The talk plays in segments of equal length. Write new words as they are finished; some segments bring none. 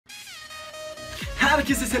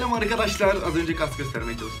Herkese selam arkadaşlar. Az önce kas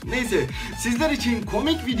göstermeye çalıştım. Neyse, sizler için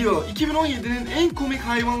komik video 2017'nin en komik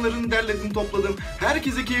hayvanlarını derledim, topladım.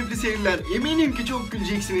 Herkese keyifli seyirler. Eminim ki çok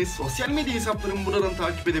güleceksiniz. Sosyal medya hesaplarımı buradan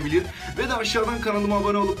takip edebilir ve de aşağıdan kanalıma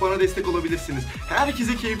abone olup bana destek olabilirsiniz.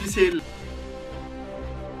 Herkese keyifli seyirler.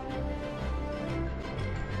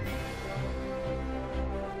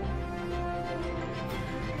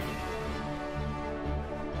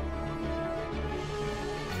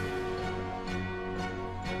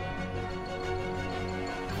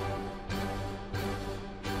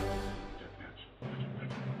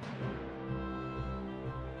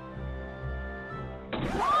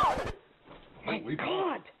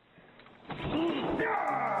 God!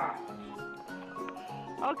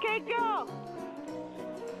 Okay, go!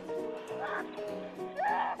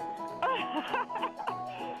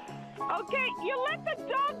 Okay, you let the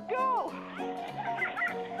dog go!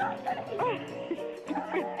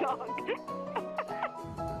 Stupid dog.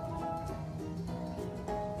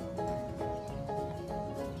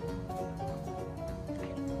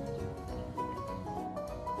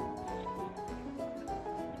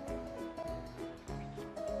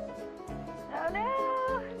 Oh no!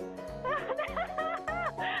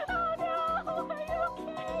 Oh no! Oh no! Are you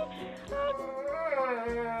okay?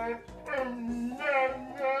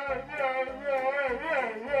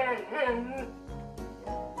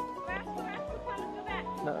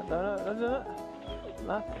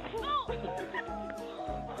 No.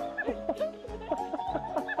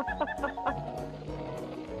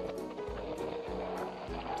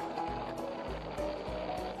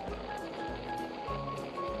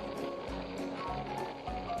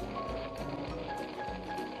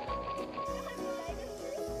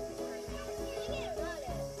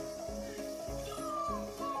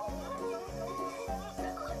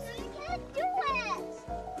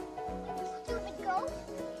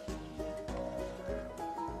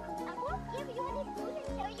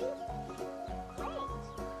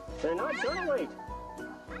 They're not gonna wait.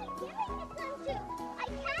 I'm giving it them to. I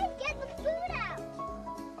can't get the food out.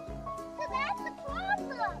 So that's the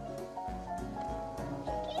problem.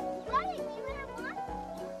 It keeps running even at once.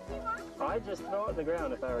 Hey, Mom. I'd just throw it on the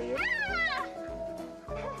ground if I were you. Ah!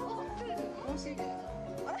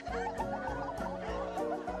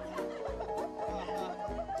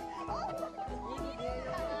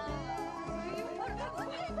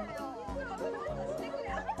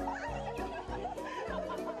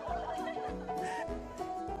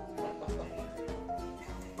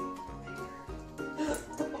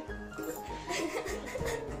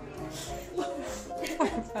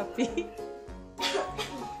 Puppy.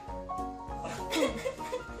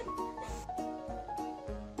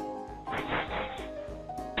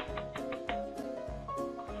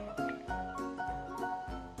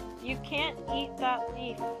 You can't eat that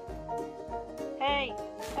leaf. Hey!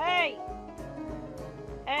 Hey!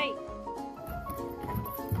 Hey!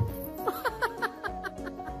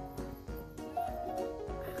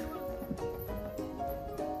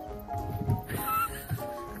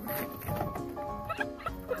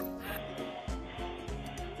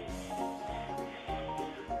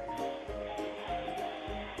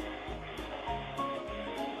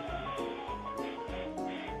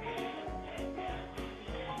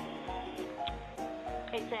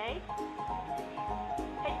 Hey, say.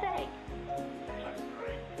 Hey, say.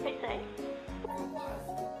 Hey, say.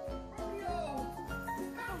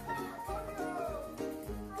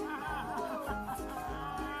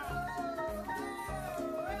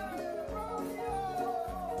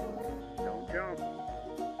 Don't jump.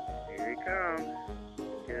 Here he comes.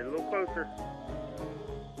 Get a little closer.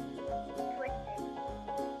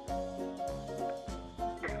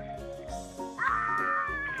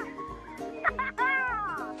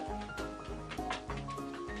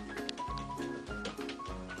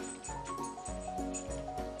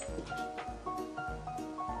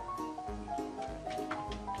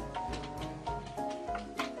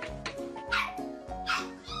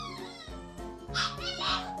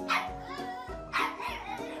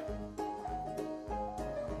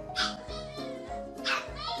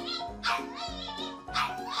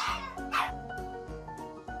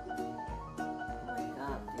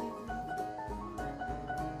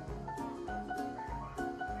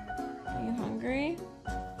 Are you hungry?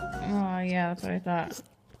 Oh, yeah, that's what I thought.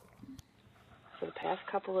 For the past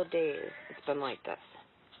couple of days, it's been like this.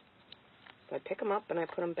 So I pick them up and I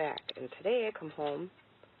put them back. And today I come home,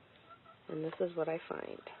 and this is what I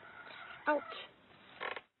find. Ouch!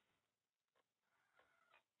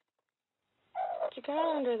 What you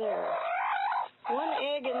got under there? 1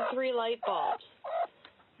 egg and 3 light bulbs.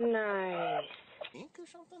 Nice. Ink or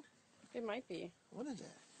something? It might be. What is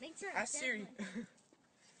that? Make sure Ask Siri.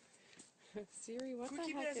 Siri, what Can the we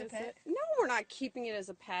keep it heck as a is pet? it? No, we're not keeping it as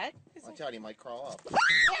a pet. Watch out, he might crawl up.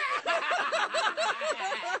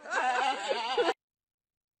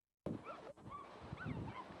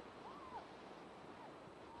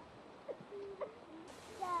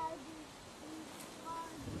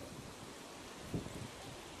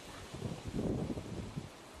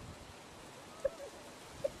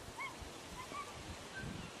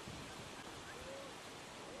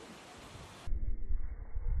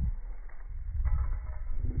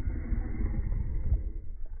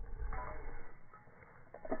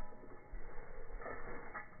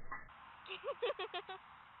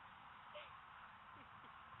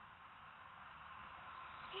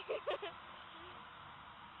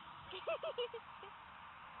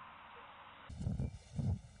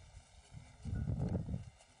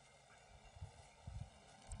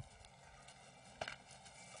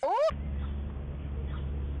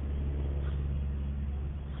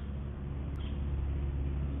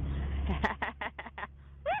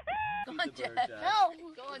 Go on, Jack. No.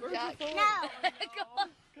 Go on, Jack. No. Go on.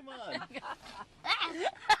 Come on.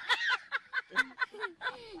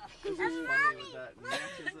 This is funny with that neck,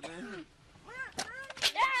 isn't it?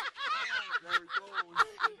 There it goes.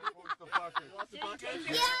 What's the bucket? You lost the bucket?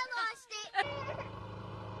 Yeah, I lost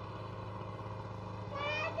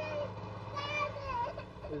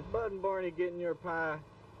it. Is Bud and Barney getting your pie?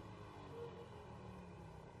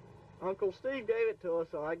 Uncle Steve gave it to us,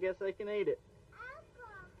 so I guess they can eat it.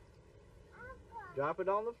 Drop it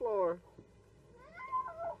on the floor.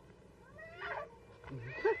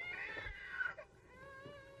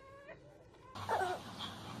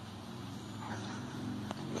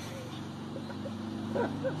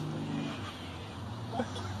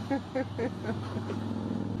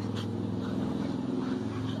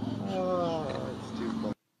 Oh, it's too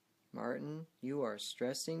funny. Martin, you are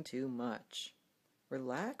stressing too much.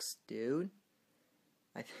 Relax, dude.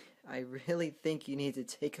 I really think you need to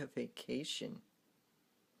take a vacation.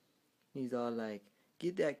 He's all like,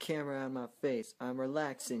 get that camera out of my face. I'm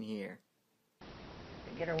relaxing here.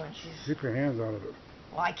 Get her when she's... Keep your hands out of it.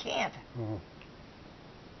 Well, I can't. Oh,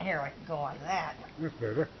 Here, I can go like that. that's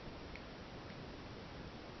better.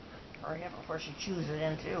 Hurry up before she chews it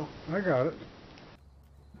in, too. I got it.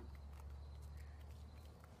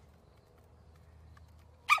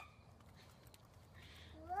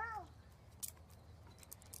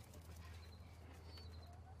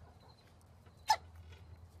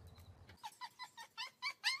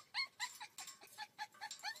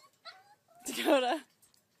 Dakota.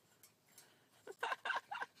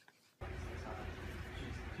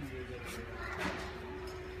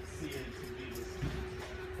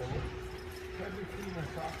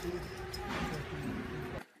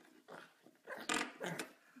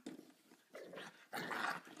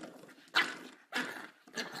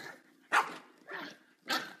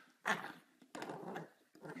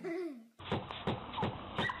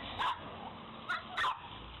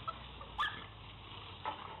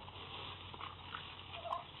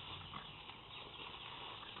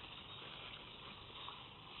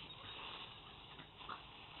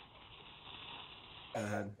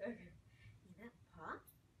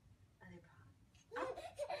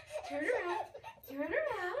 Turn around. Turn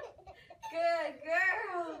around. Good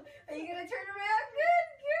girl. Are you gonna turn around? Good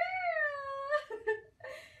girl.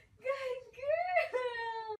 Good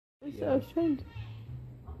girl. We're so ashamed.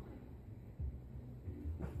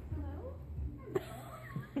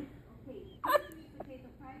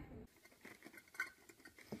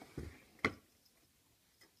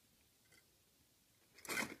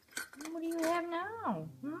 What do you have now?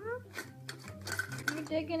 You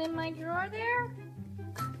digging in my drawer there?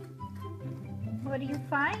 What are you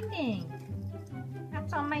finding?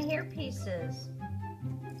 That's all my hair pieces.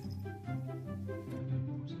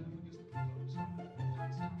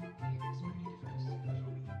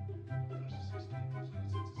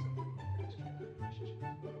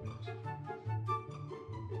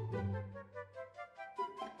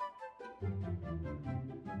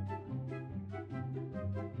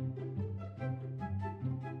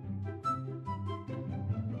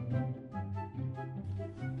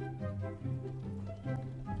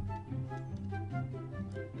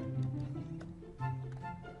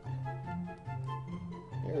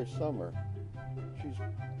 Here's Summer. She's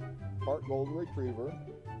part golden retriever,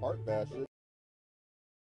 part basset.